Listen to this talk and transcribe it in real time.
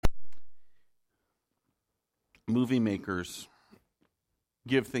movie makers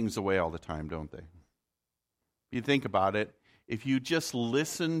give things away all the time, don't they? If you think about it, if you just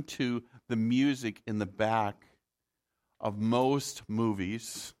listen to the music in the back of most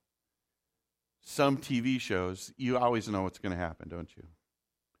movies, some TV shows, you always know what's going to happen, don't you?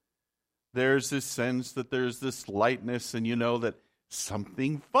 There's this sense that there's this lightness, and you know that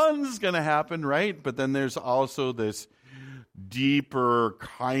something fun is going to happen, right? But then there's also this deeper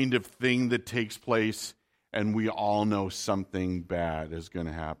kind of thing that takes place, and we all know something bad is going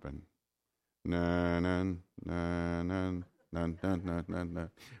to happen. Na, na, na, na, na, na, na, na, na.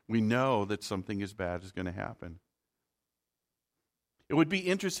 We know that something is bad is going to happen. It would be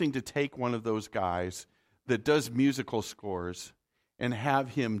interesting to take one of those guys that does musical scores and have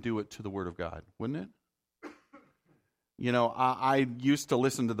him do it to the Word of God, wouldn't it? You know, I used to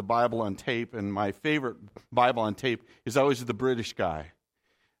listen to the Bible on tape, and my favorite Bible on tape is always the British guy.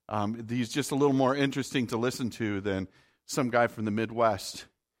 He's just a little more interesting to listen to than some guy from the Midwest.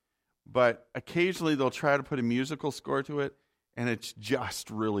 But occasionally they'll try to put a musical score to it, and it's just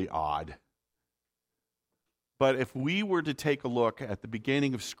really odd. But if we were to take a look at the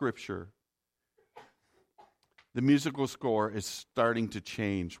beginning of Scripture, the musical score is starting to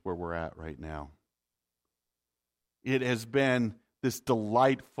change where we're at right now. It has been this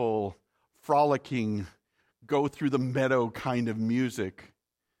delightful, frolicking, go through the meadow kind of music,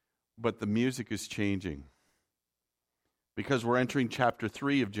 but the music is changing. Because we're entering chapter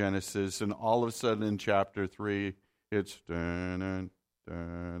 3 of Genesis, and all of a sudden in chapter 3, it's dun, dun,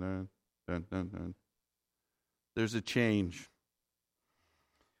 dun, dun, dun, dun. There's a change.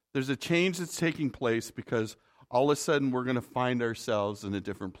 There's a change that's taking place because all of a sudden we're going to find ourselves in a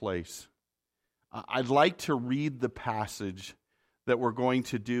different place. I'd like to read the passage that we're going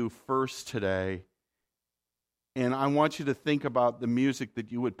to do first today, and I want you to think about the music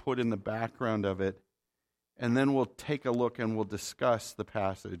that you would put in the background of it, and then we'll take a look and we'll discuss the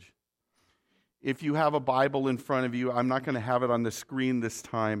passage. If you have a Bible in front of you, I'm not going to have it on the screen this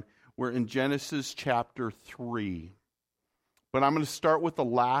time. We're in Genesis chapter 3. But I'm going to start with the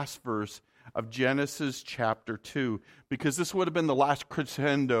last verse of Genesis chapter 2, because this would have been the last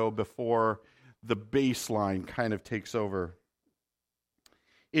crescendo before the bass line kind of takes over.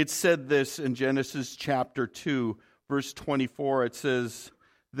 It said this in Genesis chapter 2, verse 24. It says,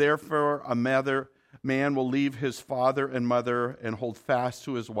 "Therefore a man will leave his father and mother and hold fast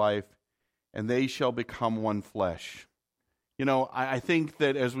to his wife, and they shall become one flesh." You know, I think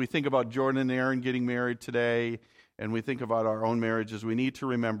that as we think about Jordan and Aaron getting married today, and we think about our own marriages, we need to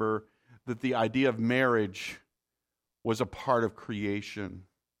remember that the idea of marriage was a part of creation.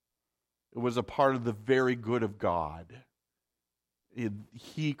 It was a part of the very good of God.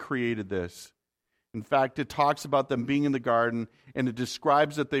 He created this. In fact, it talks about them being in the garden, and it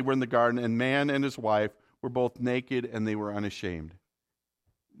describes that they were in the garden, and man and his wife were both naked, and they were unashamed.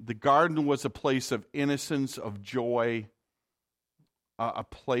 The garden was a place of innocence, of joy, a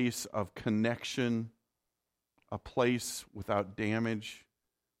place of connection, a place without damage,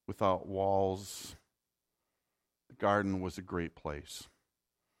 without walls. The garden was a great place.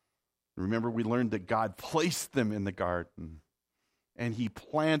 Remember, we learned that God placed them in the garden, and He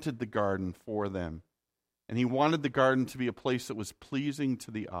planted the garden for them. And He wanted the garden to be a place that was pleasing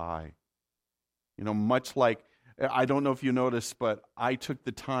to the eye. You know, much like, I don't know if you noticed, but I took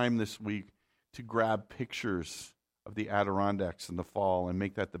the time this week to grab pictures of the Adirondacks in the fall and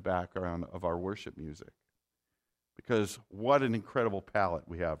make that the background of our worship music. Because what an incredible palette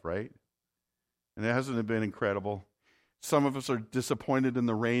we have, right? And it hasn't been incredible. Some of us are disappointed in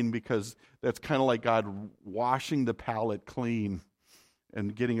the rain because that's kind of like God washing the palette clean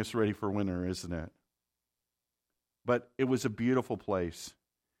and getting us ready for winter, isn't it? But it was a beautiful place.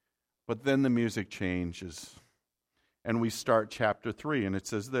 But then the music changes. And we start chapter 3, and it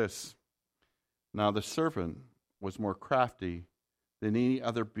says this: "Now the serpent was more crafty than any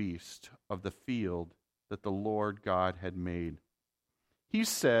other beast of the field that the Lord God had made. He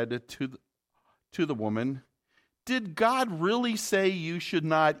said to the woman, 'Did God really say you should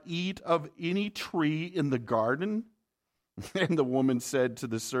not eat of any tree in the garden?' And the woman said to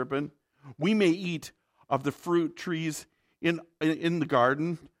the serpent, 'We may eat of the fruit trees in the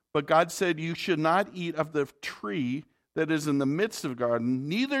garden, but God said you should not eat of the tree that is in the midst of the garden,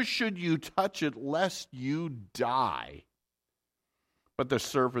 neither should you touch it, lest you die.' But the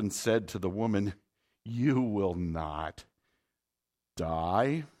serpent said to the woman, 'You will not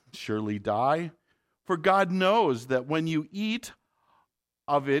surely die. For God knows that when you eat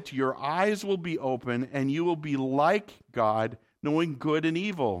of it, your eyes will be open, and you will be like God, knowing good and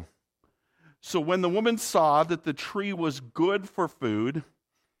evil.' So when the woman saw that the tree was good for food,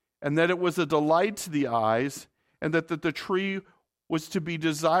 and that it was a delight to the eyes, and that the tree was to be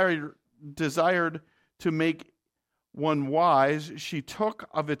desired to make one wise, she took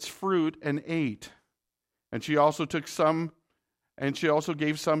of its fruit and ate. And she also took some, and she also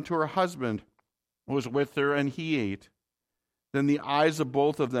gave some to her husband, who was with her, and he ate. Then the eyes of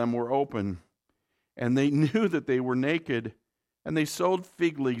both of them were open, and they knew that they were naked, and they sewed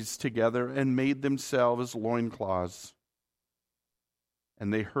fig leaves together and made themselves loincloths.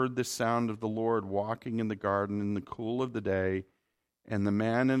 And they heard the sound of the Lord walking in the garden in the cool of the day, and the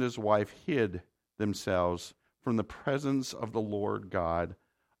man and his wife hid themselves from the presence of the Lord God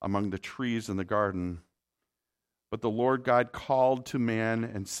among the trees in the garden. But the Lord God called to man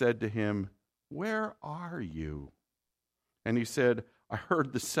and said to him, "Where are you?" And he said, "I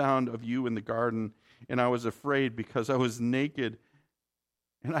heard the sound of you in the garden, and I was afraid because I was naked,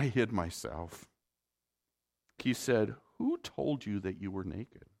 and I hid myself." He said, "Who told you that you were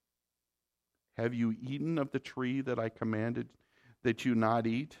naked? Have you eaten of the tree that I commanded that you not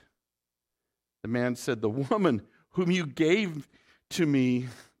eat?" The man said, "The woman whom you gave to me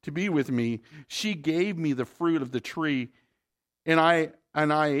to be with me, she gave me the fruit of the tree, and I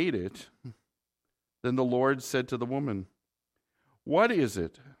ate it." Then the Lord said to the woman, "What is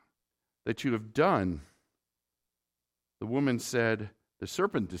it that you have done?" The woman said, "The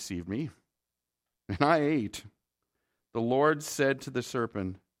serpent deceived me, and I ate." The Lord said to the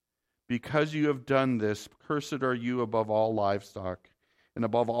serpent, "Because you have done this, cursed are you above all livestock and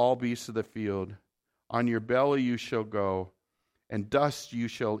above all beasts of the field. On your belly you shall go, and dust you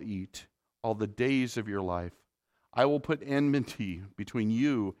shall eat all the days of your life. I will put enmity between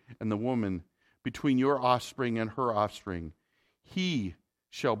you and the woman, between your offspring and her offspring. He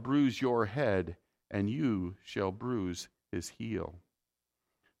shall bruise your head, and you shall bruise his heel."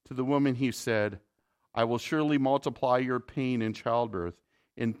 To the woman he said, "I will surely multiply your pain in childbirth.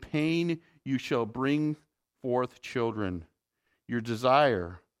 In pain you shall bring forth children. Your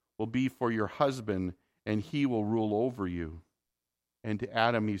desire will be for your husband, and he will rule over you." And to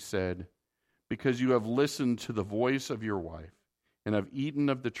Adam he said, "Because you have listened to the voice of your wife, and have eaten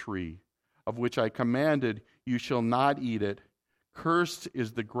of the tree, of which I commanded, you shall not eat it. Cursed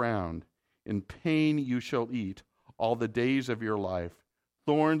is the ground. In pain you shall eat all the days of your life.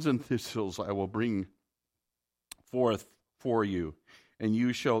 Thorns and thistles I will bring forth for you, and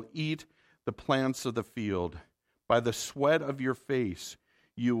you shall eat the plants of the field. By the sweat of your face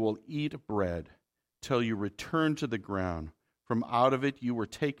you will eat bread, till you return to the ground. From out of it you were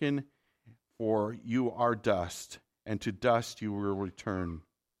taken, for you are dust, and to dust you will return."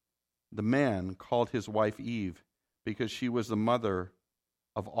 The man called his wife Eve, because she was the mother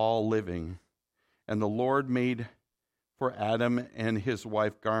of all living. And the Lord made for Adam and his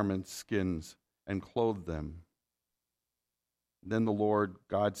wife garments, skins, and clothed them. Then the Lord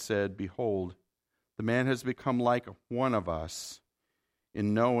God said, "Behold, the man has become like one of us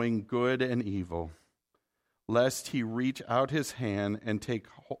in knowing good and evil. Lest he reach out his hand and take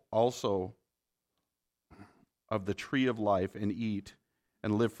also of the tree of life and eat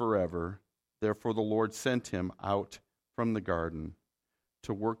and live forever." Therefore the Lord sent him out from the garden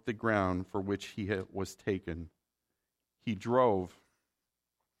to work the ground for which he was taken. He drove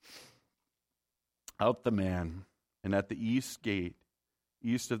out the man, and at the east gate,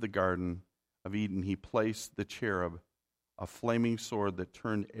 east of the Garden of Eden, he placed the cherub, a flaming sword that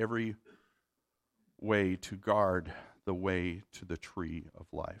turned every way to guard the way to the tree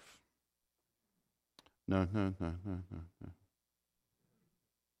of life. No.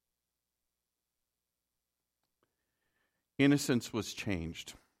 Innocence was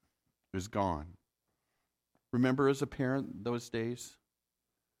changed. It was gone. Remember as a parent those days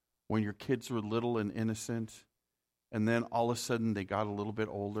when your kids were little and innocent, and then all of a sudden they got a little bit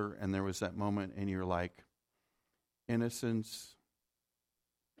older, and there was that moment and you're like, innocence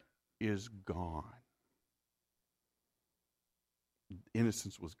is gone.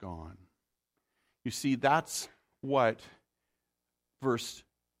 Innocence was gone. You see, that's what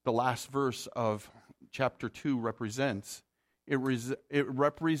the last verse of chapter 2 represents. It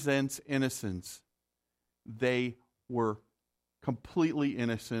represents innocence. They were completely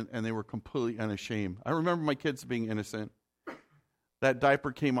innocent, and they were completely unashamed. I remember my kids being innocent. That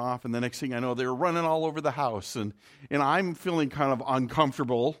diaper came off, and the next thing I know, they were running all over the house, and I'm feeling kind of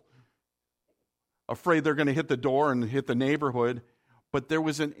uncomfortable, afraid they're going to hit the door and hit the neighborhood. But there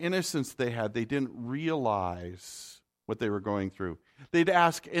was an innocence they had. They didn't realize what they were going through. They'd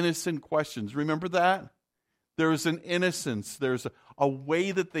ask innocent questions. Remember that? There was an innocence. There's a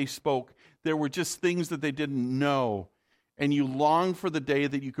way that they spoke. There were just things that they didn't know. And you long for the day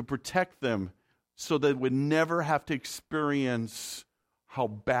that you could protect them so they would never have to experience how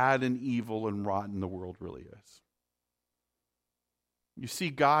bad and evil and rotten the world really is. You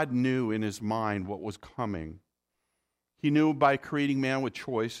see, God knew in his mind what was coming. He knew by creating man with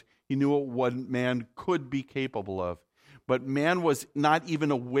choice, he knew what man could be capable of. But man was not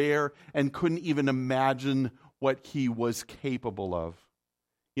even aware and couldn't even imagine what he was capable of.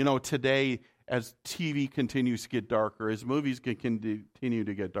 You know, today, as TV continues to get darker, as movies continue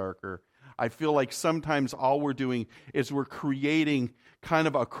to get darker, I feel like sometimes all we're doing is we're creating kind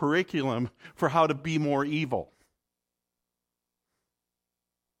of a curriculum for how to be more evil.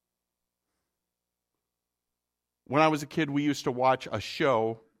 When I was a kid, we used to watch a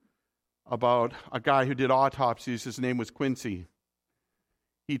show about a guy who did autopsies. His name was Quincy.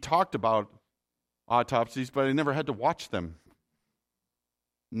 He talked about autopsies, but I never had to watch them.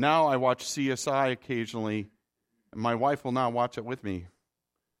 Now I watch CSI occasionally, and my wife will not watch it with me.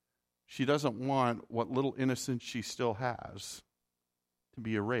 She doesn't want what little innocence she still has to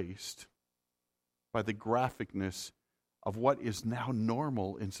be erased by the graphicness of what is now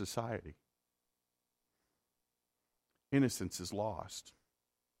normal in society. Innocence is lost.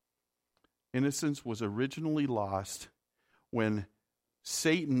 Innocence was originally lost when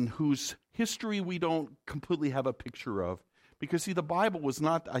Satan, whose history we don't completely have a picture of, because see, the Bible was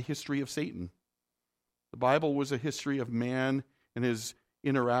not a history of Satan. The Bible was a history of man and his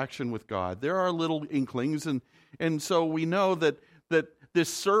interaction with God. There are little inklings, and so we know that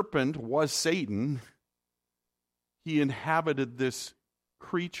this serpent was Satan. He inhabited this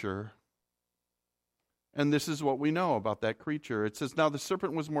creature. And this is what we know about that creature. It says, "Now the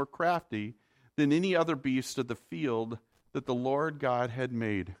serpent was more crafty than any other beast of the field that the Lord God had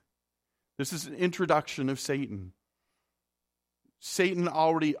made." This is an introduction of Satan. Satan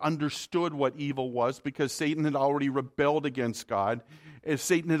already understood what evil was because Satan had already rebelled against God.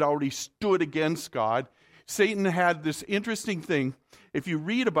 Satan had already stood against God. Satan had this interesting thing. If you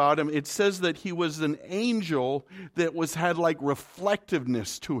read about him, it says that he was an angel that had like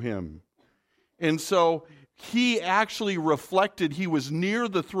reflectiveness to him. And so he actually reflected, he was near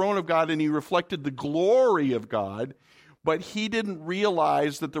the throne of God and he reflected the glory of God, but he didn't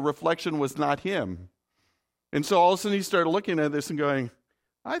realize that the reflection was not him. And so all of a sudden he started looking at this and going,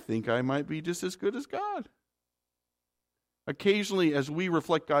 I think I might be just as good as God. Occasionally, as we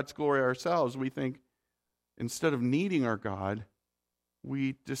reflect God's glory ourselves, we think, instead of needing our God,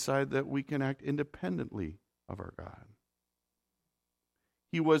 we decide that we can act independently of our God.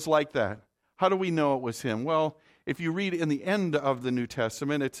 He was like that. How do we know it was him? Well, if you read in the end of the New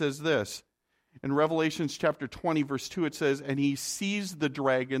Testament, it says this. In Revelation chapter 20, verse 2, it says, "And he seized the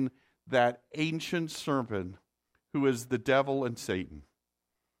dragon, that ancient serpent, who is the devil and Satan."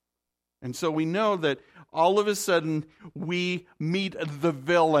 And so we know that all of a sudden we meet the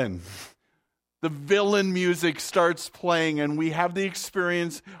villain. The villain music starts playing, and we have the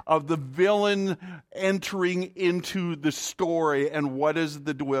experience of the villain entering into the story. And what does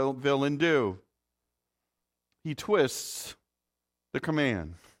the villain do? He twists the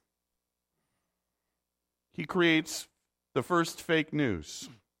command. He creates the first fake news.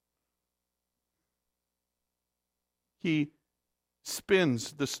 He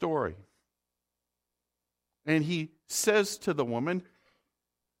spins the story. And he says to the woman,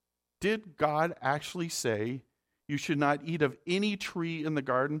 did God actually say you should not eat of any tree in the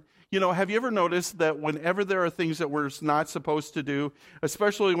garden? You know, have you ever noticed that whenever there are things that we're not supposed to do,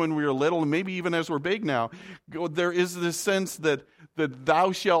 especially when we were little, and maybe even as we're big now, there is this sense that the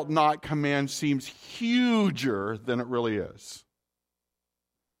thou shalt not command seems huger than it really is.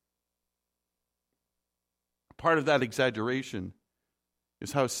 Part of that exaggeration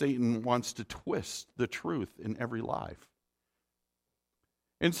is how Satan wants to twist the truth in every life.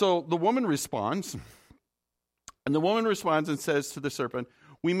 And so the woman responds, and says to the serpent,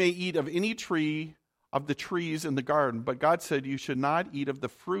 "We may eat of any tree of the trees in the garden, but God said you should not eat of the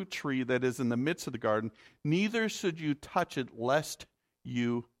fruit tree that is in the midst of the garden, neither should you touch it, lest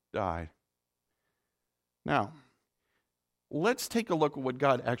you die." Now, let's take a look at what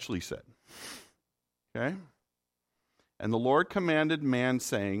God actually said. Okay? "And the Lord commanded man,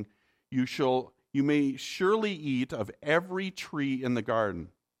 saying, You may surely eat of every tree in the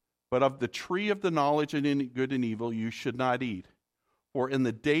garden, but of the tree of the knowledge of good and evil you should not eat. For in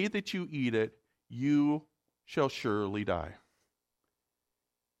the day that you eat it, you shall surely die."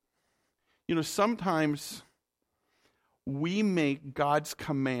 You know, sometimes we make God's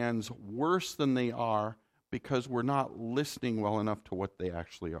commands worse than they are because we're not listening well enough to what they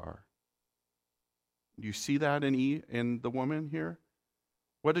actually are. Do you see that in the woman here?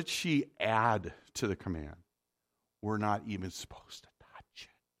 What did she add to the command? We're not even supposed to touch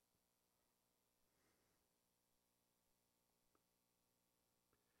it.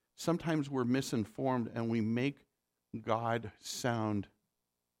 Sometimes we're misinformed and we make God sound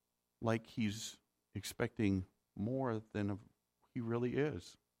like he's expecting more than he really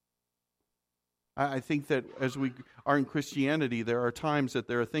is. I think that as we are in Christianity, there are times that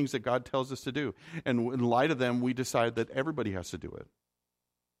there are things that God tells us to do. And in light of them, we decide that everybody has to do it.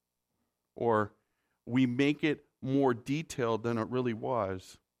 Or we make it more detailed than it really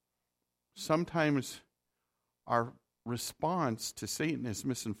was. Sometimes our response to Satan is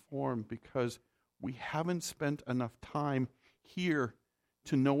misinformed because we haven't spent enough time here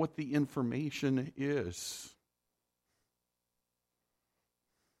to know what the information is.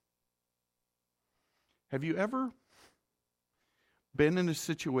 Have you ever been in a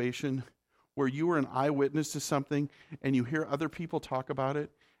situation where you were an eyewitness to something and you hear other people talk about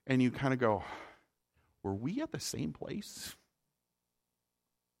it and you kind of go, were we at the same place?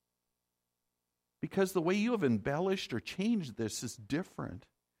 Because the way you have embellished or changed this is different.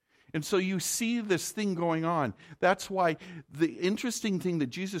 And so you see this thing going on. That's why the interesting thing that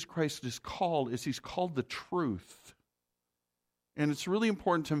Jesus Christ is called is he's called the truth. And it's really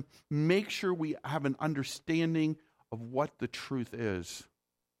important to make sure we have an understanding of what the truth is.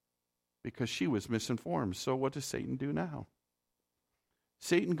 Because she was misinformed. So what does Satan do now?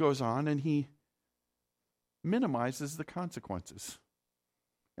 Satan goes on and he minimizes the consequences.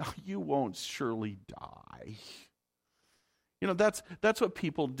 Now, you won't surely die. You know, that's what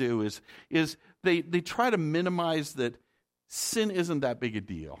people do is they try to minimize that sin isn't that big a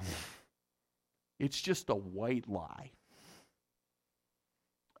deal. It's just a white lie.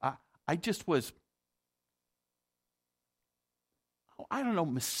 I just was, I don't know,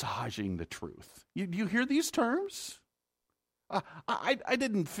 massaging the truth. You hear these terms? I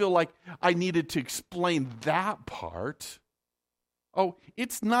didn't feel like I needed to explain that part. Oh,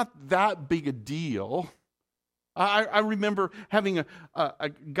 it's not that big a deal. I remember having a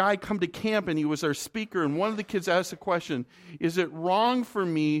guy come to camp, and he was our speaker, and one of the kids asked the question, is it wrong for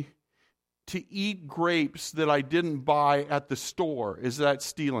me to eat grapes that I didn't buy at the store? Is that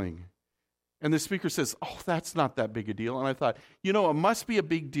stealing? And the speaker says, oh, that's not that big a deal. And I thought, it must be a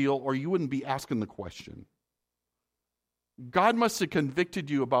big deal or you wouldn't be asking the question. God must have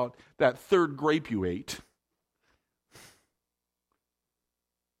convicted you about that third grape you ate.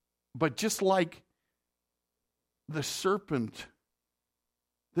 But just like the serpent,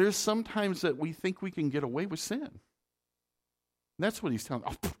 there's sometimes that we think we can get away with sin. And that's what he's telling.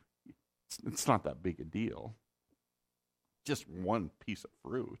 It's not that big a deal. Just one piece of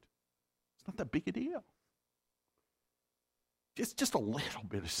fruit. It's not that big a deal. It's just a little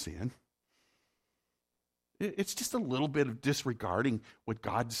bit of sin. It's just a little bit of disregarding what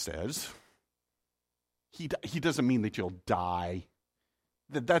God says. He doesn't mean that you'll die.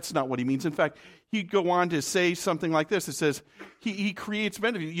 That's not what he means. In fact, he'd go on to say something like this. It says, he creates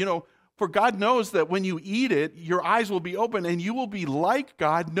benefit. For God knows that when you eat it, your eyes will be open and you will be like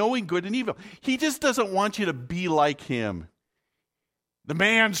God, knowing good and evil. He just doesn't want you to be like him. The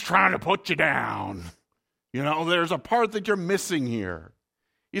man's trying to put you down. There's a part that you're missing here.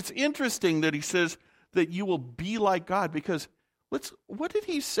 It's interesting that he says that you will be like God because what did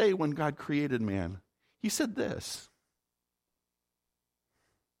he say when God created man? He said this.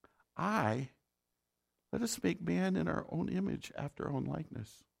 Let us make man in our own image after our own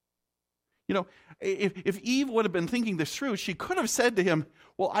likeness. If Eve would have been thinking this through, she could have said to him,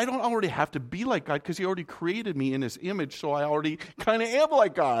 well, I don't already have to be like God because he already created me in his image, so I already kind of am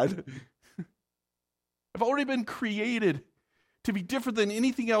like God. I've already been created to be different than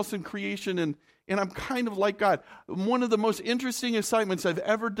anything else in creation, and I'm kind of like God. One of the most interesting assignments I've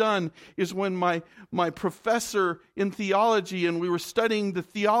ever done is when my professor in theology, and we were studying the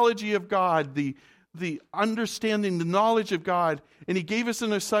theology of God, the understanding, the knowledge of God, and he gave us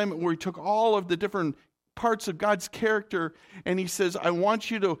an assignment where he took all of the different parts of God's character, and he says, I want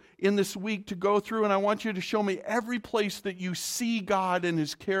you to, in this week, to go through, and I want you to show me every place that you see God and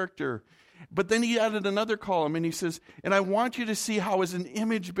his character. But then he added another column, and he says, and I want you to see how as an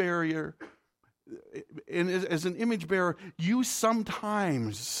image bearer, you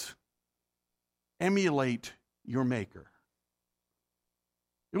sometimes emulate your maker.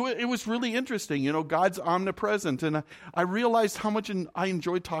 It was really interesting. God's omnipresent. And I realized how much I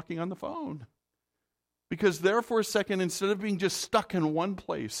enjoyed talking on the phone. Because there for a second, instead of being just stuck in one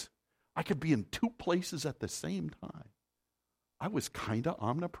place, I could be in two places at the same time. I was kind of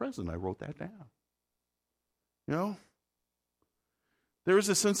omnipresent. I wrote that down. There is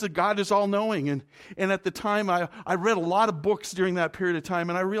a sense that God is all-knowing. And at the time, I read a lot of books during that period of time,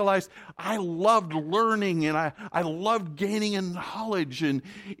 and I realized I loved learning, and I loved gaining in knowledge. And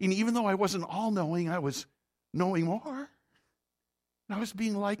even though I wasn't all-knowing, I was knowing more. And I was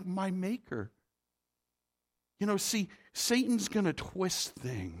being like my Maker. See, Satan's going to twist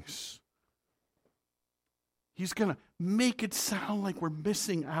things. He's going to make it sound like we're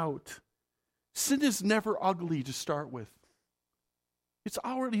missing out. Sin is never ugly to start with. It's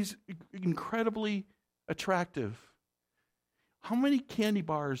already incredibly attractive. How many candy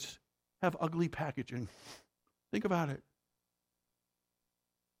bars have ugly packaging? Think about it.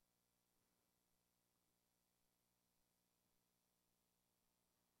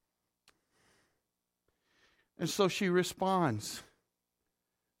 And so she responds.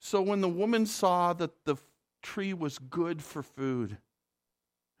 So when the woman saw that the tree was good for food,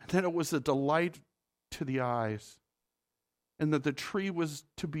 and that it was a delight to the eyes, and that the tree was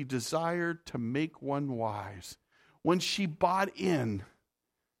to be desired to make one wise, when she bought in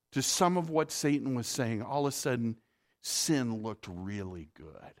to some of what Satan was saying, all of a sudden, sin looked really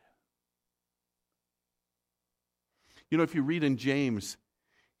good. If you read in James,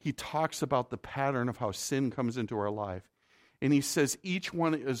 he talks about the pattern of how sin comes into our life. And he says each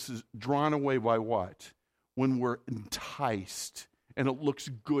one is drawn away by what? When we're enticed and it looks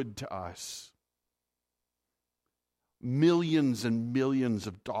good to us. Millions and millions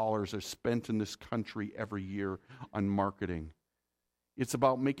of dollars are spent in this country every year on marketing. It's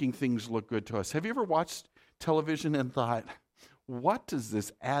about making things look good to us. Have you ever watched television and thought, what does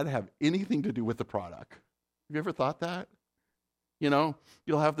this ad have anything to do with the product? Have you ever thought that?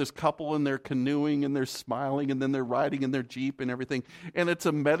 You'll have this couple and they're canoeing and they're smiling and then they're riding in their Jeep and everything. And it's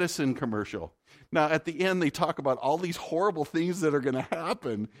a medicine commercial. Now, at the end, they talk about all these horrible things that are going to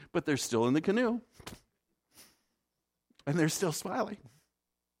happen, but they're still in the canoe. And they're still smiling.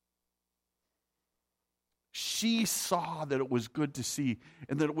 She saw that it was good to see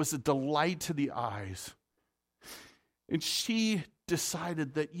and that it was a delight to the eyes. And she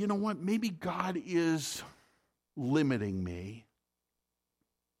decided that, maybe God is limiting me.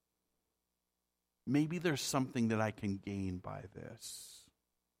 Maybe there's something that I can gain by this.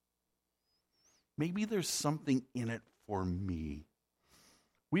 Maybe there's something in it for me.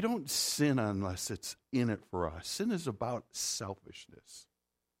 We don't sin unless it's in it for us. Sin is about selfishness.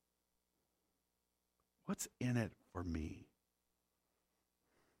 What's in it for me?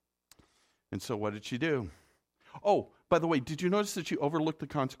 And so what did she do? Oh, by the way, did you notice that she overlooked the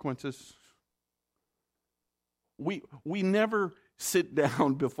consequences? We never sit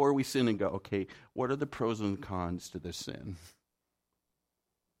down before we sin and go, okay, what are the pros and cons to this sin?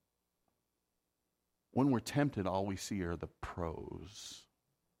 When we're tempted, all we see are the pros.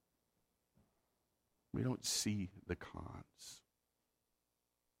 We don't see the cons.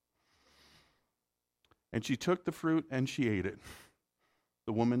 And she took the fruit and she ate it.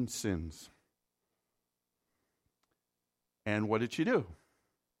 The woman sins. And what did she do?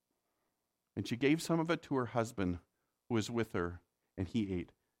 And she gave some of it to her husband who was with her, and he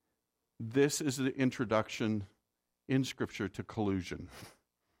ate. This is the introduction in Scripture to collusion.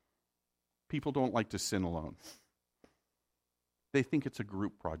 People don't like to sin alone. They think it's a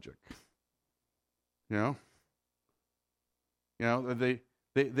group project. They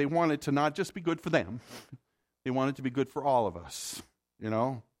want it to not just be good for them. They want it to be good for all of us,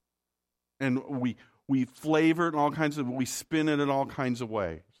 And we flavor it in all kinds of, we spin it in all kinds of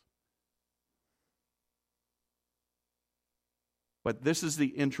ways. But this is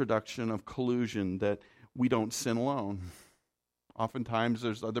the introduction of collusion, that we don't sin alone. Oftentimes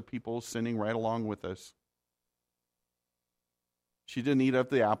there's other people sinning right along with us. She didn't eat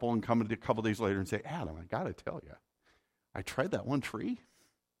up the apple and come a couple days later and say, Adam, I got to tell you, I tried that one tree.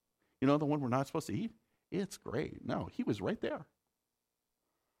 The one we're not supposed to eat? It's great. No, he was right there.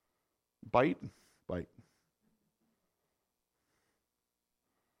 Bite.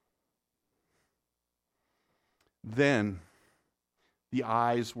 Then the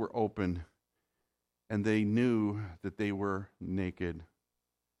eyes were opened, and they knew that they were naked.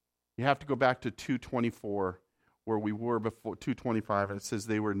 You have to go back to 2:24, where we were before 2:25, and it says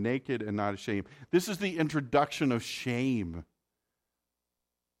they were naked and not ashamed. This is the introduction of shame.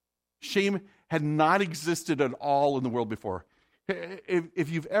 Shame had not existed at all in the world before. If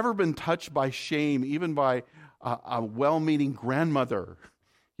you've ever been touched by shame, even by a well-meaning grandmother,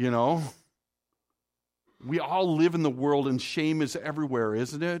 we all live in the world and shame is everywhere,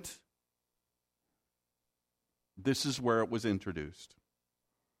 isn't it? This is where it was introduced.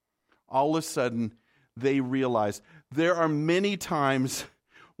 All of a sudden, they realize there are many times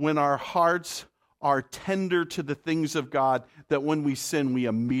when our hearts are tender to the things of God that when we sin, we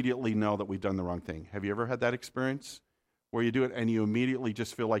immediately know that we've done the wrong thing. Have you ever had that experience? Where you do it and you immediately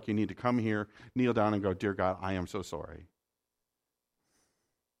just feel like you need to come here, kneel down and go, Dear God, I am so sorry.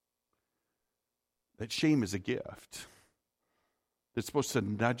 That shame is a gift that's supposed to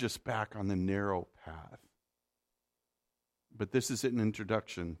nudge us back on the narrow path. But this is an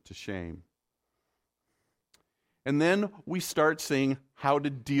introduction to shame. And then we start seeing how to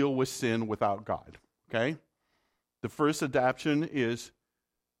deal with sin without God. Okay? The first adaptation is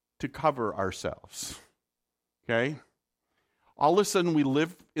to cover ourselves. Okay? All of a sudden we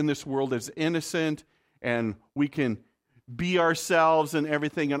live in this world as innocent and we can be ourselves and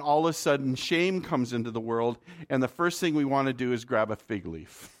everything, and all of a sudden shame comes into the world, and the first thing we want to do is grab a fig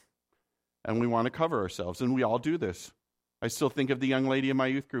leaf. And we want to cover ourselves, and we all do this. I still think of the young lady in my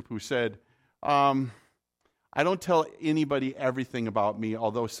youth group who said, I don't tell anybody everything about me,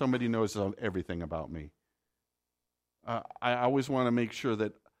 although somebody knows everything about me. I always want to make sure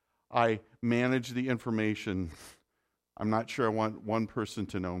that I manage the information. I'm not sure I want one person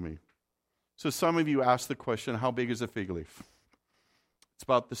to know me. So some of you ask the question, how big is a fig leaf? It's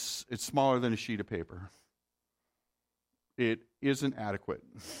about this. It's smaller than a sheet of paper. It isn't adequate.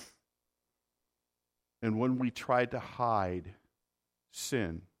 And when we try to hide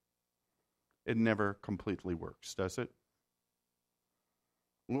sin, it never completely works, does it?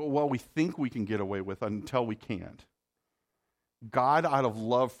 Well, we think we can get away with it until we can't. God, out of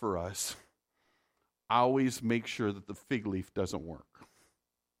love for us, always makes sure that the fig leaf doesn't work.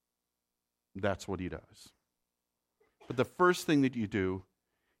 That's what he does. But the first thing that you do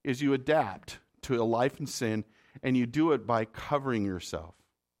is you adapt to a life in sin, and you do it by covering yourself.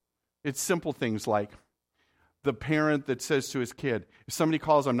 It's simple things like the parent that says to his kid, if somebody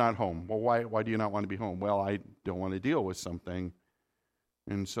calls, I'm not home. Well, why do you not want to be home? Well, I don't want to deal with something,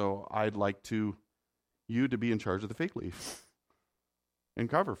 and so I'd like you to be in charge of the fig leaf and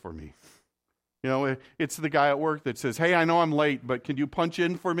cover for me. You know, it's the guy at work that says, hey, I know I'm late, but can you punch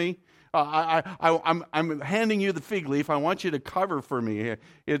in for me? I'm handing you the fig leaf. I want you to cover for me.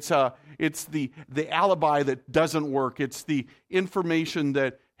 It's the alibi that doesn't work. It's the information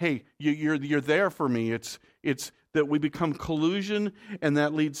that, hey, you're there for me. It's that we become collusion, and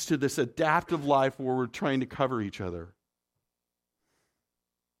that leads to this adaptive life where we're trying to cover each other.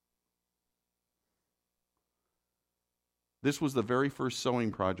 This was the very first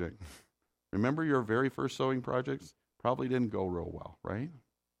sewing project. Remember your very first sewing projects? Probably didn't go real well, right?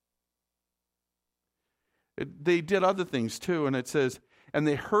 They did other things too, and it says, and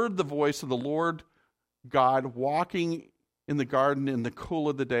they heard the voice of the Lord God walking in the garden in the cool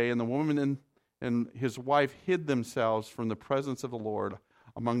of the day, and the woman and his wife hid themselves from the presence of the Lord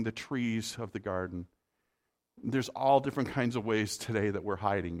among the trees of the garden. There's all different kinds of ways today that we're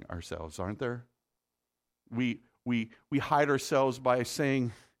hiding ourselves, aren't there? We hide ourselves by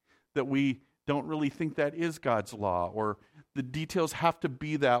saying that we don't really think that is God's law, or the details have to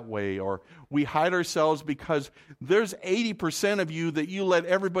be that way, or we hide ourselves because there's 80% of you that you let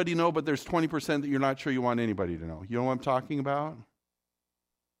everybody know, but there's 20% that you're not sure you want anybody to know. You know what I'm talking about?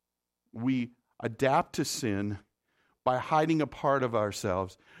 We adapt to sin by hiding a part of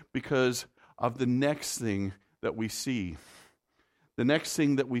ourselves because of the next thing that we see. The next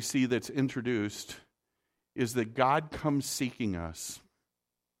thing that we see that's introduced is that God comes seeking us.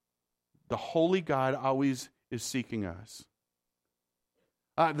 The holy God always is seeking us.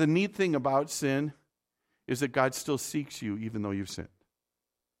 The neat thing about sin is that God still seeks you even though you've sinned.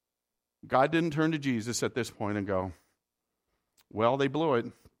 God didn't turn to Jesus at this point and go, well, they blew it.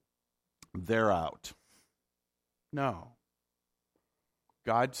 They're out. No.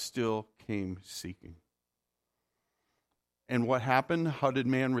 God still came seeking. And what happened? How did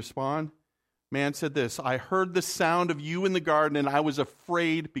man respond? Man said this, I heard the sound of you in the garden, and I was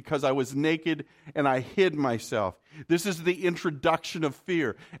afraid because I was naked, and I hid myself. This is the introduction of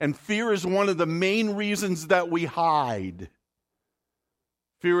fear. And fear is one of the main reasons that we hide.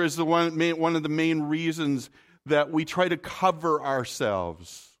 Fear is one of the main reasons that we try to cover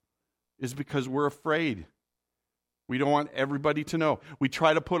ourselves, is because we're afraid. We don't want everybody to know. We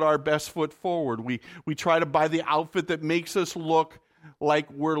try to put our best foot forward. We try to buy the outfit that makes us look like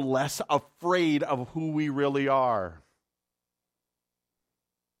we're less afraid of who we really are.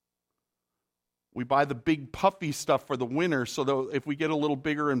 We buy the big puffy stuff for the winter so that if we get a little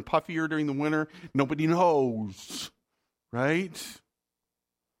bigger and puffier during the winter, nobody knows, right?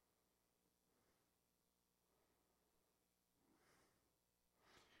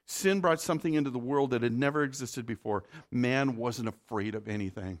 Sin brought something into the world that had never existed before. Man wasn't afraid of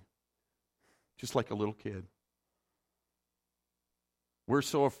anything, just like a little kid. We're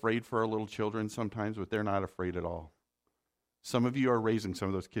so afraid for our little children sometimes, but they're not afraid at all. Some of you are raising some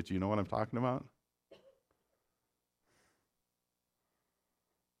of those kids. You know what I'm talking about?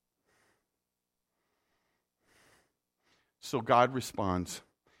 So God responds.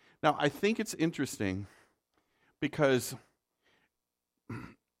 Now, I think it's interesting because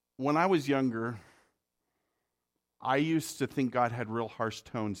when I was younger, I used to think God had real harsh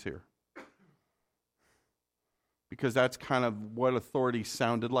tones here, because that's kind of what authority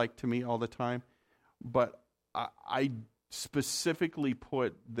sounded like to me all the time. But I specifically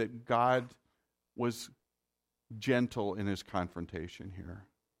put that God was gentle in his confrontation here.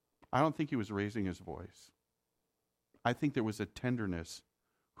 I don't think he was raising his voice. I think there was a tenderness.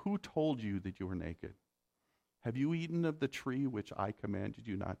 Who told you that you were naked? Have you eaten of the tree which I commanded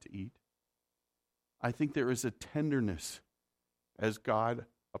you not to eat? I think there is a tenderness as God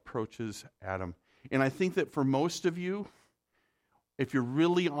approaches Adam. And I think that for most of you, if you're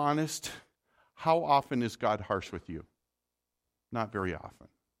really honest, how often is God harsh with you? Not very often.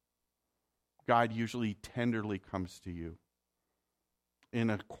 God usually tenderly comes to you in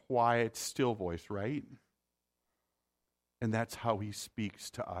a quiet, still voice, right? And that's how he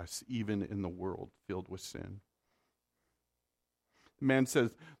speaks to us, even in the world filled with sin. The man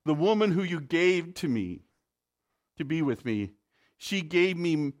says, the woman who you gave to me, to be with me, she gave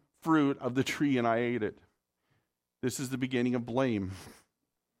me fruit of the tree and I ate it. This is the beginning of blame.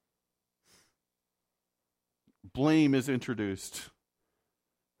 Blame is introduced.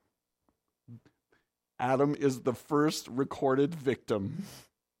 Adam is the first recorded victim.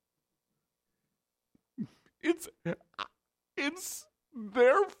 It's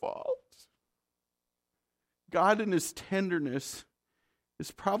their fault. God in his tenderness is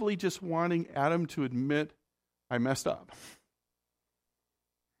probably just wanting Adam to admit, I messed up.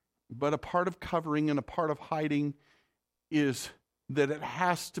 But a part of covering and a part of hiding is that it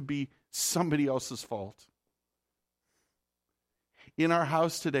has to be somebody else's fault. In our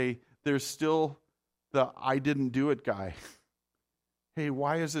house today, there's still the I didn't do it guy. Hey,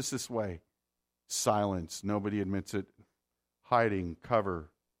 why is this way? Silence. Nobody admits it. Hiding, cover.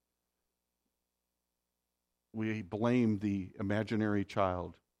 We blame the imaginary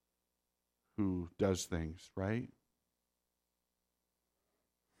child who does things, right?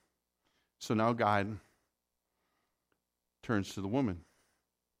 So now God turns to the woman.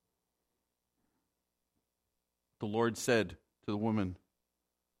 The Lord said to the woman,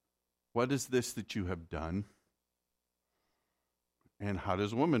 what is this that you have done? And how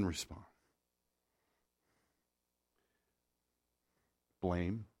does woman respond?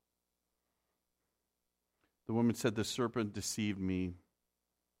 Blame. The woman said, the serpent deceived me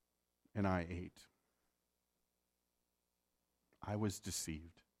and I ate. I was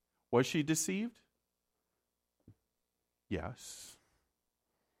deceived. Was she deceived? Yes.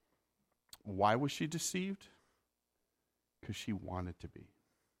 Why was she deceived? Because she wanted to be.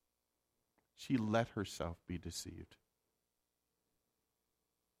 She let herself be deceived.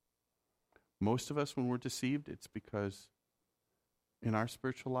 Most of us, when we're deceived, it's because in our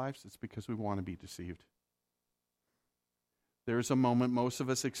spiritual lives, it's because we want to be deceived. There's a moment, most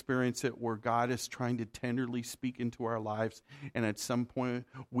of us experience it, where God is trying to tenderly speak into our lives, and at some point,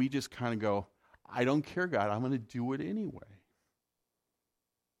 we just kind of go, I don't care, God, I'm going to do it anyway.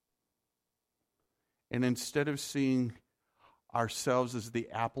 And instead of seeing ourselves as the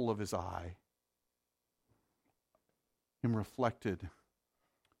apple of his eye, him reflected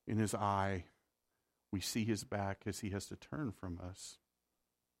in his eye, we see his back as he has to turn from us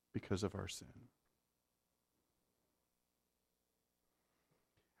because of our sin.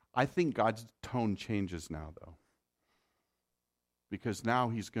 I think God's tone changes now, though, because now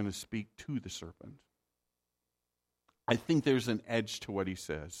he's going to speak to the serpent. I think there's an edge to what he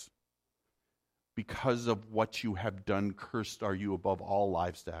says. Because of what you have done, cursed are you above all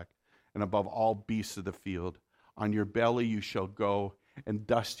livestock and above all beasts of the field. On your belly you shall go, and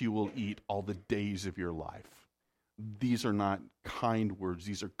dust you will eat all the days of your life. These are not kind words.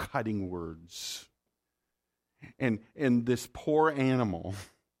 These are cutting words. And this poor animal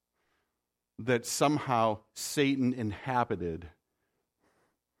that somehow Satan inhabited,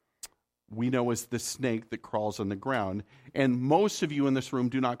 we know as the snake that crawls on the ground. And most of you in this room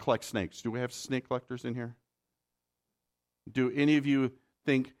do not collect snakes. Do we have snake collectors in here? Do any of you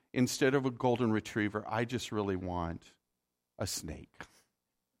think, instead of a golden retriever, I just really want a snake?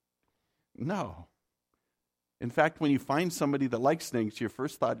 No. In fact, when you find somebody that likes snakes, your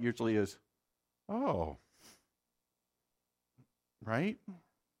first thought usually is, oh, right?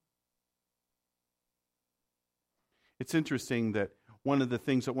 It's interesting that one of the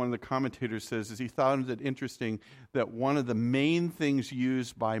things that one of the commentators says is he found it interesting that one of the main things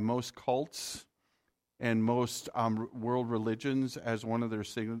used by most cults and most world religions as one of their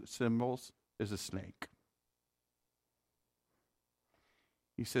symbols is a snake.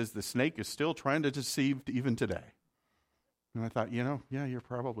 He says the snake is still trying to deceive even today. And I thought, yeah, you're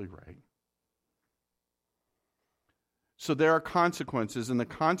probably right. So there are consequences, and the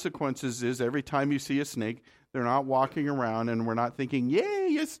consequences is every time you see a snake, they're not walking around and we're not thinking,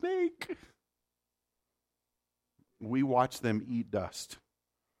 yay, a snake. We watch them eat dust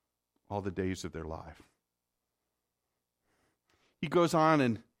all the days of their life. He goes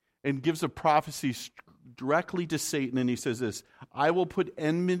on and gives a prophecy directly to Satan, and he says this, I will put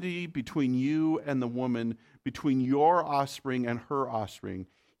enmity between you and the woman, between your offspring and her offspring.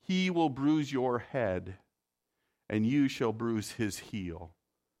 He will bruise your head, and you shall bruise his heel.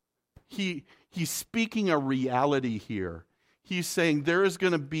 He's speaking a reality here. He's saying there is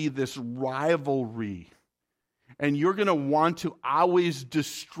going to be this rivalry, and you're going to want to always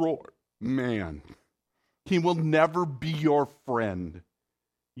destroy man. He will never be your friend.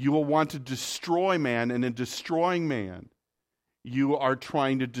 You will want to destroy man, and in destroying man, you are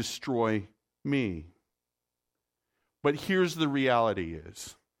trying to destroy me. But here's the reality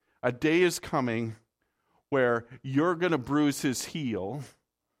is, a day is coming where you're going to bruise his heel,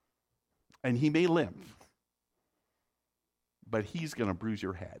 and he may limp, but he's going to bruise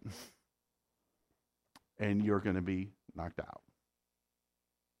your head, and you're going to be knocked out.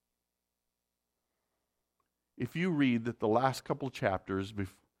 If you read that the last couple chapters,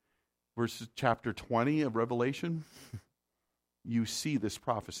 verses chapter 20 of Revelation, you see this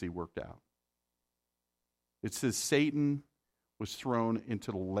prophecy worked out. It says Satan was thrown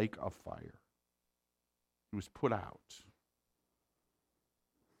into the lake of fire. He was put out.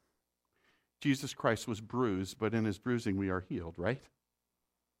 Jesus Christ was bruised, but in his bruising we are healed, right?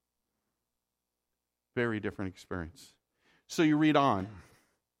 Very different experience. So you read on.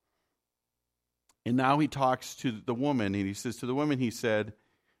 And now he talks to the woman, and he says to the woman, he said,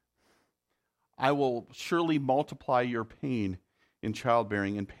 I will surely multiply your pain in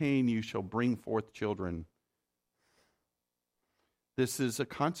childbearing. In pain you shall bring forth children. This is a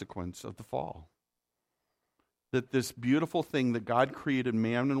consequence of the fall. That this beautiful thing that God created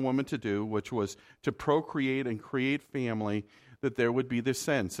man and woman to do, which was to procreate and create family, that there would be this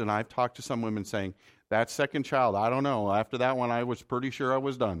sense. And I've talked to some women saying, that second child, I don't know. After that one, I was pretty sure I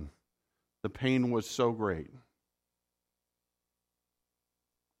was done. The pain was so great.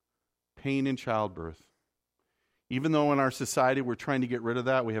 Pain in childbirth. Even though in our society we're trying to get rid of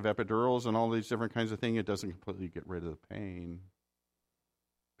that, we have epidurals and all these different kinds of things, it doesn't completely get rid of the pain.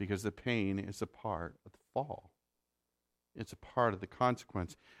 Because the pain is a part of the fall. It's a part of the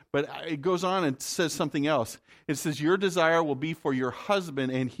consequence. But it goes on and says something else. It says, your desire will be for your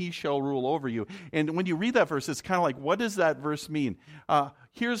husband, and he shall rule over you. And when you read that verse, it's kind of like, what does that verse mean?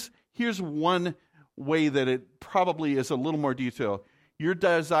 Here's one way that it probably is a little more detailed. Your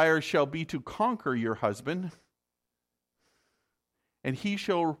desire shall be to conquer your husband, and he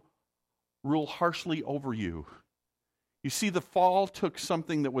shall rule harshly over you. You see, the fall took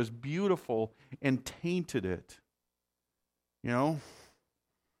something that was beautiful and tainted it. You know?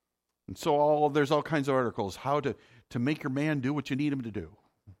 And so there's all kinds of articles, how to make your man do what you need him to do.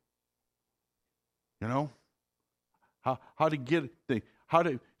 You know? How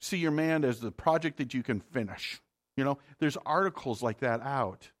to see your man as the project that you can finish. You know, there's articles like that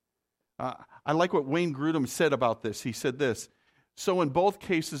out. I like what Wayne Grudem said about this. He said this, so in both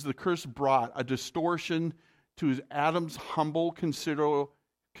cases, the curse brought a distortion to Adam's humble,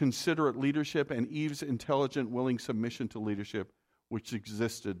 considerate leadership and Eve's intelligent, willing submission to leadership, which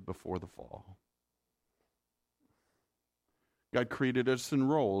existed before the fall. God created us in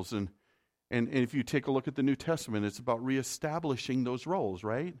roles, and if you take a look at the New Testament, it's about reestablishing those roles,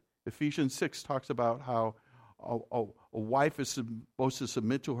 right? Ephesians 6 talks about how a wife is supposed to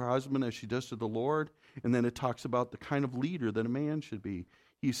submit to her husband as she does to the Lord, and then it talks about the kind of leader that a man should be.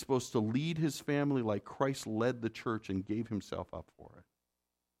 He's supposed to lead his family like Christ led the church and gave himself up for it.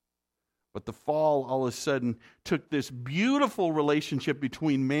 But the fall all of a sudden took this beautiful relationship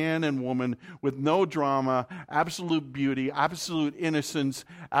between man and woman with no drama, absolute beauty, absolute innocence,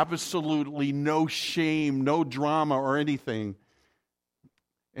 absolutely no shame, no drama or anything.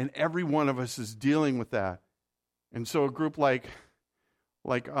 And every one of us is dealing with that. And so a group like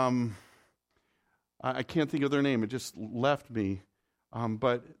I can't think of their name, it just left me.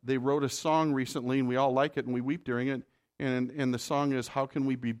 But they wrote a song recently, and we all like it, and we weep during it. And the song is, how can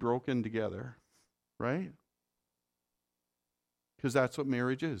we be broken together? Right? Because that's what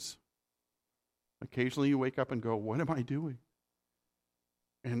marriage is. Occasionally you wake up and go, what am I doing?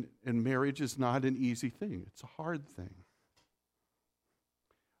 And marriage is not an easy thing. It's a hard thing.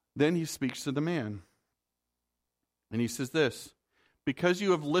 Then he speaks to the man. And he says this, because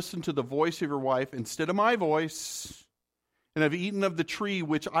you have listened to the voice of your wife instead of my voice, and have eaten of the tree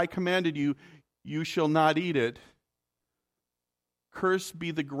which I commanded you, you shall not eat it. Cursed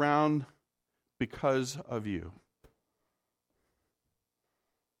be the ground because of you.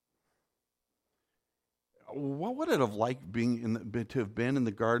 what would it have liked to have been in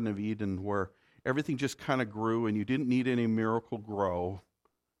the Garden of Eden where everything just kind of grew and you didn't need any miracle grow?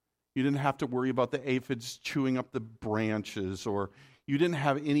 You didn't have to worry about the aphids chewing up the branches, or you didn't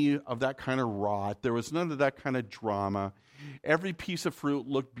have any of that kind of rot. There was none of that kind of drama. Every piece of fruit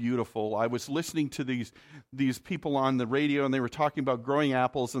looked beautiful. I was listening to these people on the radio, and they were talking about growing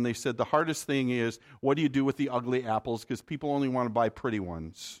apples, and they said the hardest thing is, what do you do with the ugly apples? Because people only want to buy pretty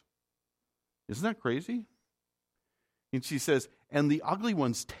ones. Isn't that crazy? And she says, and the ugly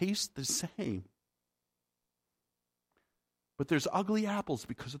ones taste the same. But there's ugly apples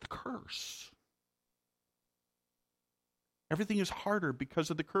because of the curse. Everything is harder because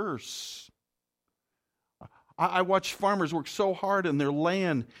of the curse. I watch farmers work so hard in their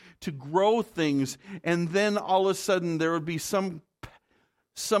land to grow things, and then all of a sudden there would be some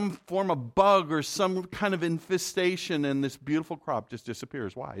form of bug or some kind of infestation, and this beautiful crop just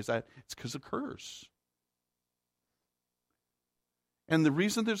disappears. Why? It's because of curse. And the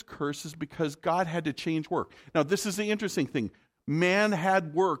reason there's curse is because God had to change work. Now, this is the interesting thing. Man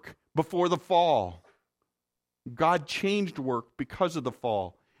had work before the fall. God changed work because of the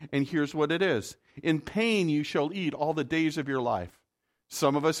fall. And here's what it is. In pain you shall eat all the days of your life.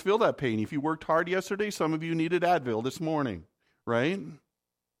 Some of us feel that pain. If you worked hard yesterday, some of you needed Advil this morning, right?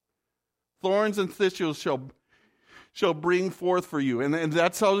 Thorns and thistles shall bring forth for you. And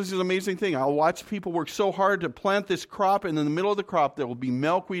that's always an amazing thing. I'll watch people work so hard to plant this crop, and in the middle of the crop there will be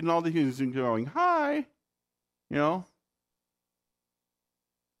milkweed and all the things going, hi, you know.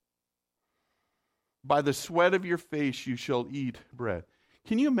 By the sweat of your face you shall eat bread.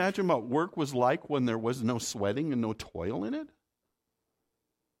 Can you imagine what work was like when there was no sweating and no toil in it?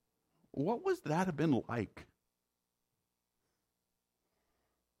 What would that have been like?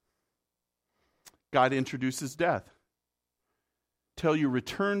 God introduces death. Till you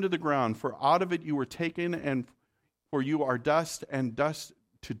return to the ground, for out of it you were taken, and for you are dust, and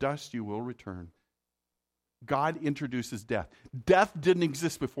to dust you will return. God introduces death. Death didn't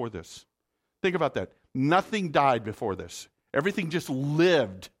exist before this. Think about that. Nothing died before this. Everything just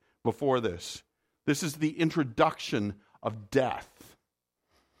lived before this. This is the introduction of death.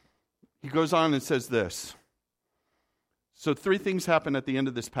 He goes on and says this. So 3 things happen at the end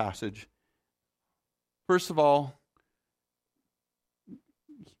of this passage. First of all,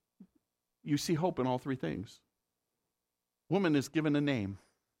 you see hope in all 3 things. Woman is given a name.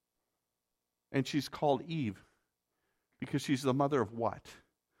 And she's called Eve because she's the mother of what?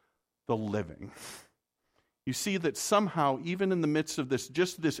 The living. You see that somehow, even in the midst of this,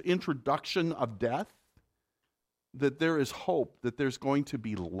 just this introduction of death, that there is hope, that there's going to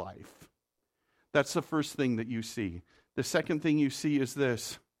be life. That's the first thing that you see. The second thing you see is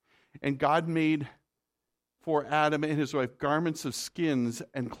this. And God made for Adam and his wife garments of skins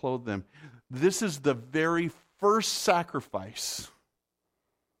and clothed them. This is the very first sacrifice.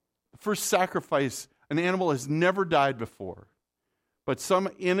 The first sacrifice. An animal has never died before. But some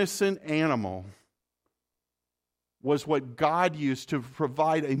innocent animal was what God used to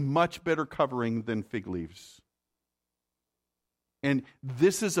provide a much better covering than fig leaves. And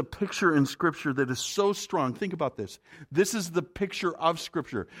this is a picture in Scripture that is so strong. Think about this. This is the picture of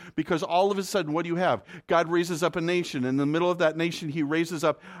Scripture. Because all of a sudden, what do you have? God raises up a nation. In the middle of that nation, He raises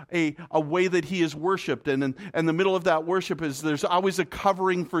up a way that He is worshipped. And in the middle of that worship is there's always a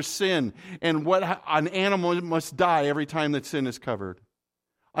covering for sin. And an animal must die every time that sin is covered.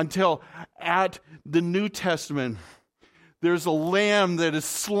 Until at the New Testament, there's a lamb that is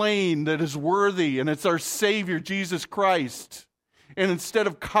slain, that is worthy, and it's our Savior, Jesus Christ. And instead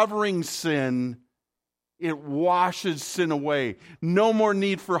of covering sin, it washes sin away. No more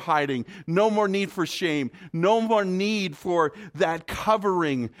need for hiding. No more need for shame. No more need for that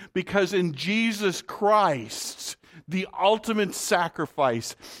covering. Because in Jesus Christ, the ultimate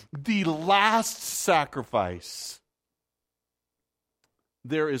sacrifice, the last sacrifice,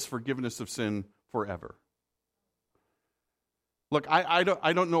 there is forgiveness of sin forever. Look, I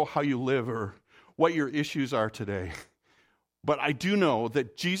don't know how you live or what your issues are today. But I do know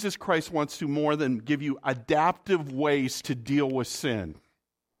that Jesus Christ wants to more than give you adaptive ways to deal with sin.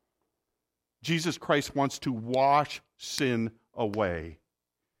 Jesus Christ wants to wash sin away.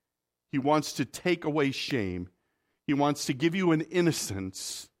 He wants to take away shame. He wants to give you an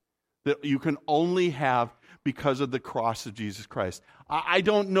innocence that you can only have because of the cross of Jesus Christ. I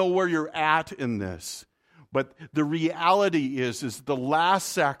don't know where you're at in this, but the reality is the last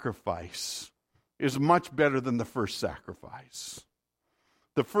sacrifice is much better than the first sacrifice.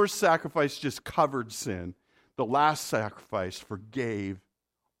 The first sacrifice just covered sin. The last sacrifice forgave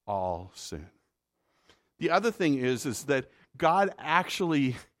all sin. The other thing is that God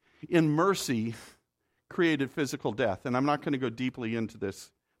actually, in mercy, created physical death. And I'm not going to go deeply into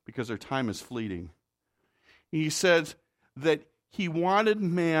this because our time is fleeting. He says that he wanted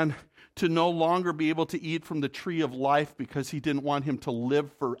man to no longer be able to eat from the tree of life because he didn't want him to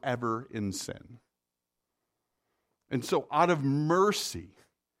live forever in sin. And so out of mercy,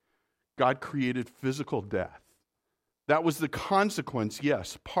 God created physical death. That was the consequence,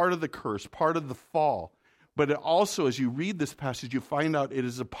 yes, part of the curse, part of the fall. But it also, as you read this passage, you find out it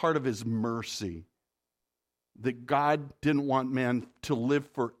is a part of his mercy. That God didn't want man to live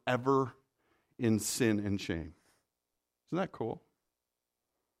forever in sin and shame. Isn't that cool?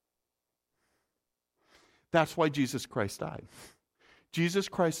 That's why Jesus Christ died. Jesus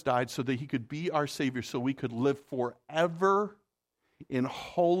Christ died so that he could be our Savior, so we could live forever in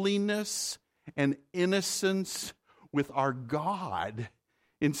holiness and innocence with our God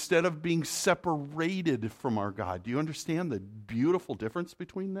instead of being separated from our God. Do you understand the beautiful difference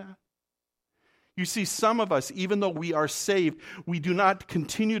between that? You see, some of us, even though we are saved, we do not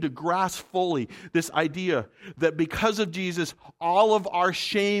continue to grasp fully this idea that because of Jesus, all of our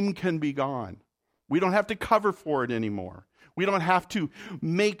shame can be gone. We don't have to cover for it anymore. We don't have to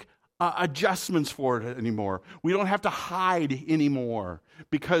make adjustments for it anymore. We don't have to hide anymore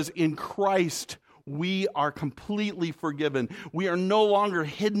because in Christ, we are completely forgiven. We are no longer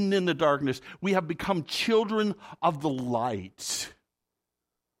hidden in the darkness. We have become children of the light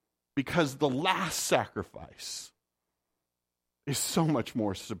because the last sacrifice is so much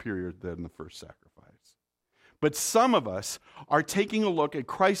more superior than the first sacrifice. But some of us are taking a look at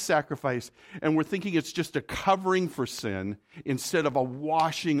Christ's sacrifice and we're thinking it's just a covering for sin instead of a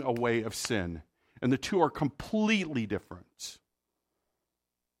washing away of sin. And the two are completely different.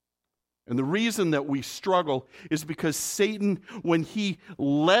 And the reason that we struggle is because Satan, when he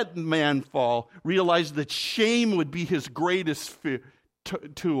let man fall, realized that shame would be his greatest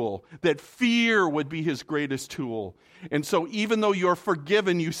tool, that fear would be his greatest tool. And so even though you're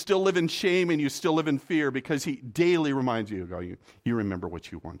forgiven, you still live in shame and you still live in fear because he daily reminds you, you remember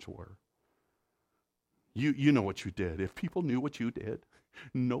what you once were. You know what you did. If people knew what you did,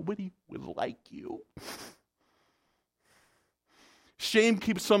 nobody would like you. Shame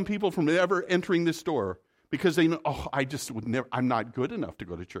keeps some people from ever entering this door because they know, I'm not good enough to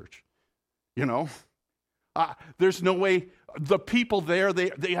go to church. You know? There's no way, the people there,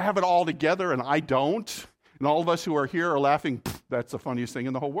 they have it all together and I don't. And all of us who are here are laughing, that's the funniest thing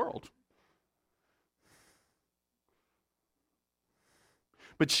in the whole world.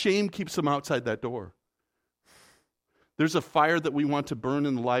 But shame keeps them outside that door. There's a fire that we want to burn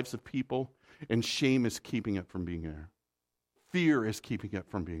in the lives of people, and shame is keeping it from being there. Fear is keeping it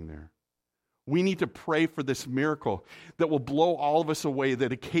from being there. We need to pray for this miracle that will blow all of us away,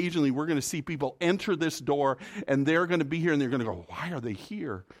 that occasionally we're going to see people enter this door and they're going to be here and they're going to go, why are they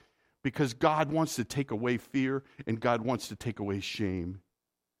here? Because God wants to take away fear and God wants to take away shame.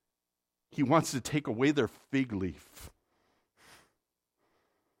 He wants to take away their fig leaf.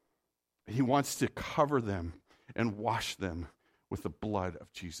 He wants to cover them and wash them with the blood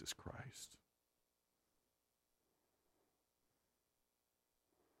of Jesus Christ.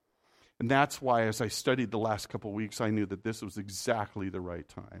 And that's why, as I studied the last couple of weeks, I knew that this was exactly the right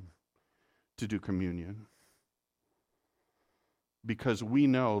time to do communion. Because we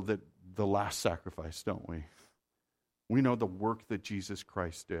know that the last sacrifice, don't we? We know the work that Jesus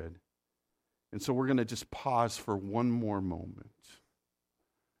Christ did. And so we're going to just pause for one more moment.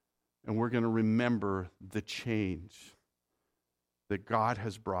 And we're going to remember the change that God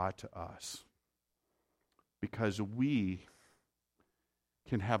has brought to us. Because we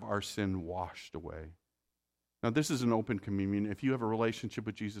can have our sin washed away. Now, this is an open communion. If you have a relationship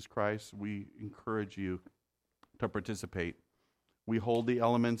with Jesus Christ, we encourage you to participate. We hold the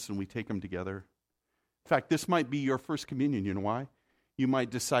elements and we take them together. In fact, this might be your first communion. You know why? You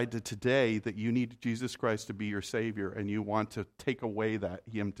might decide that today that you need Jesus Christ to be your Savior and you want to take away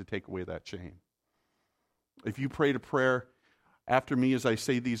Him to take away that shame. If you prayed a prayer after me as I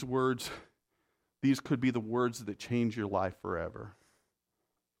say these words, these could be the words that change your life forever.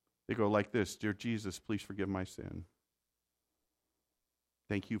 They go like this: Dear Jesus, please forgive my sin.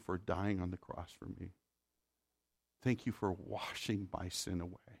 Thank you for dying on the cross for me. Thank you for washing my sin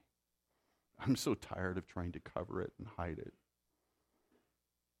away. I'm so tired of trying to cover it and hide it.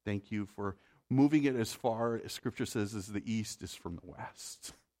 Thank you for moving it as far, as Scripture says, as the east is from the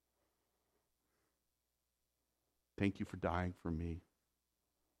west. Thank you for dying for me.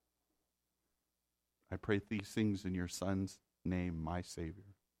 I pray these things in your Son's name, my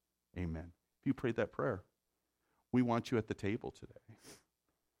Savior. Amen. If you prayed that prayer, we want you at the table today.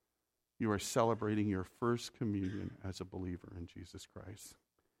 You are celebrating your first communion as a believer in Jesus Christ.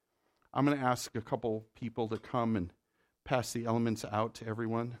 I'm going to ask a couple people to come and pass the elements out to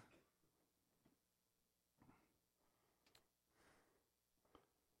everyone.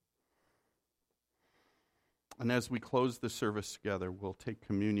 And as we close the service together, we'll take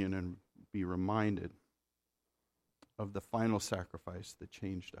communion and be reminded of the final sacrifice that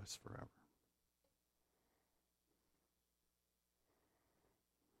changed us forever.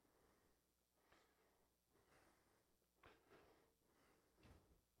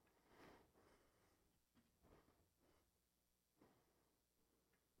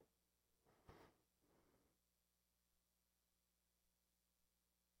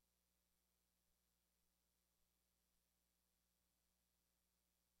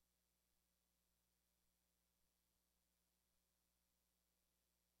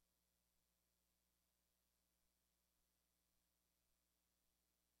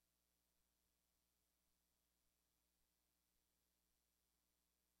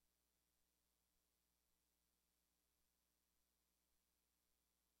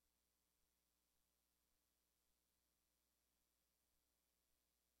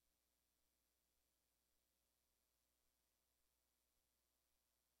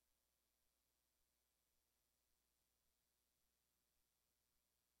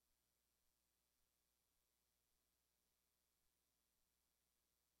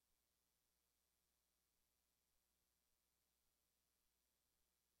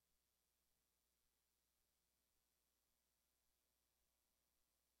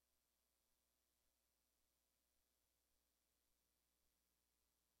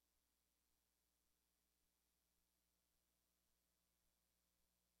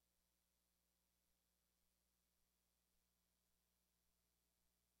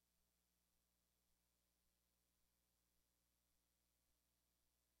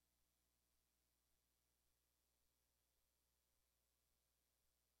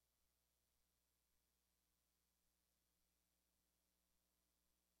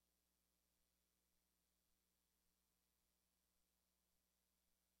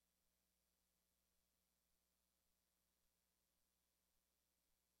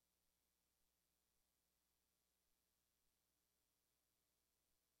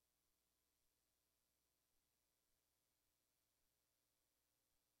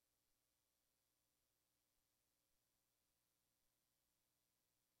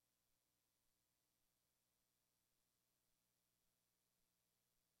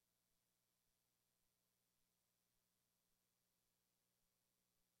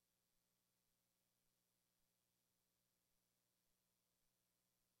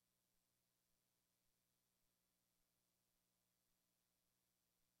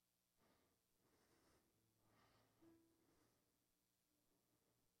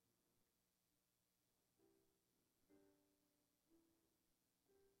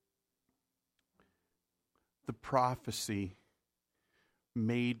 The prophecy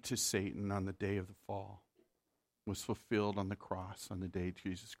made to Satan on the day of the fall was fulfilled on the cross on the day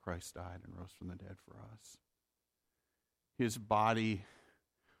Jesus Christ died and rose from the dead for us. His body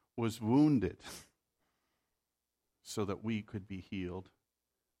was wounded so that we could be healed.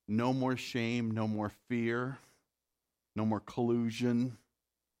 No more shame, no more fear, no more collusion,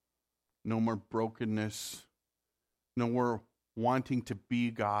 no more brokenness, no more wanting to be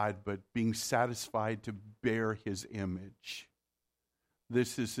God, but being satisfied to bear his image.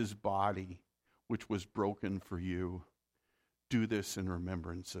 This is his body, which was broken for you. Do this in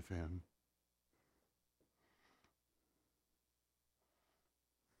remembrance of him.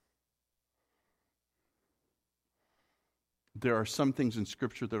 There are some things in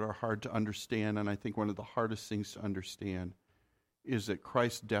Scripture that are hard to understand, and I think one of the hardest things to understand is that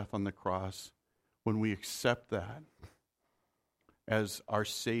Christ's death on the cross, when we accept that as our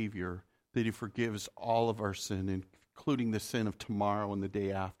Savior, that he forgives all of our sin, including the sin of tomorrow and the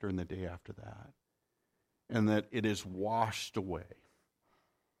day after and the day after that, and that it is washed away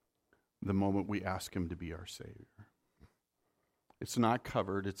the moment we ask him to be our Savior. It's not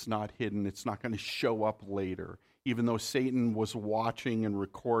covered, it's not hidden, it's not going to show up later. Even though Satan was watching and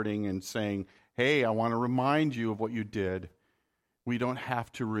recording and saying, hey, I want to remind you of what you did, we don't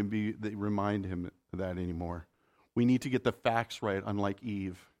have to remind him of that anymore. We need to get the facts right, unlike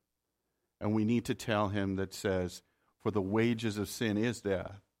Eve. And we need to tell him that says, for the wages of sin is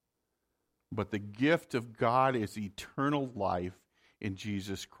death, but the gift of God is eternal life in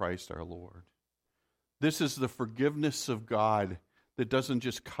Jesus Christ our Lord. This is the forgiveness of God that doesn't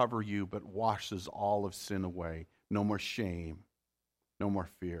just cover you, but washes all of sin away. No more shame, no more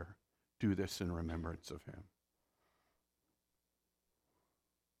fear. Do this in remembrance of him.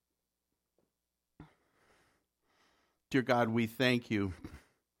 Dear God, we thank you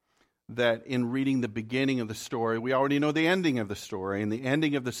that in reading the beginning of the story, we already know the ending of the story. And the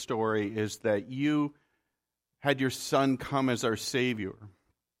ending of the story is that you had your Son come as our Savior,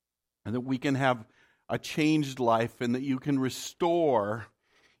 and that we can have a changed life, and that you can restore,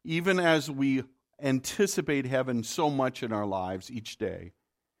 even as we anticipate heaven so much in our lives each day.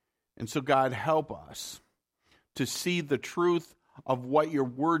 And so, God, help us to see the truth of what your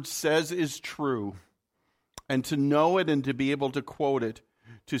word says is true, and to know it and to be able to quote it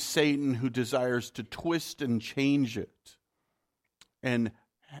to Satan, who desires to twist and change it. And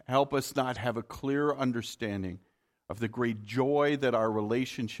help us not have a clear understanding of the great joy that our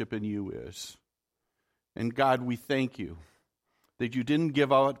relationship in you is. And God, we thank you that you didn't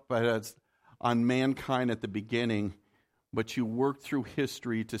give out on mankind at the beginning, but you worked through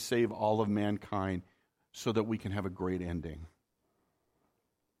history to save all of mankind so that we can have a great ending.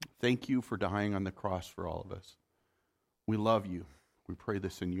 Thank you for dying on the cross for all of us. We love you. We pray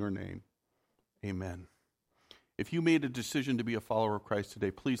this in your name. Amen. If you made a decision to be a follower of Christ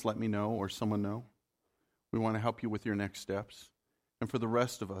today, please let me know or someone know. We want to help you with your next steps. And for the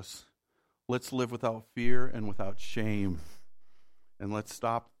rest of us, let's live without fear and without shame. And let's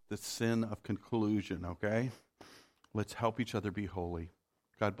stop the sin of conclusion, okay? Let's help each other be holy.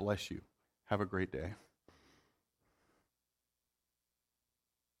 God bless you. Have a great day.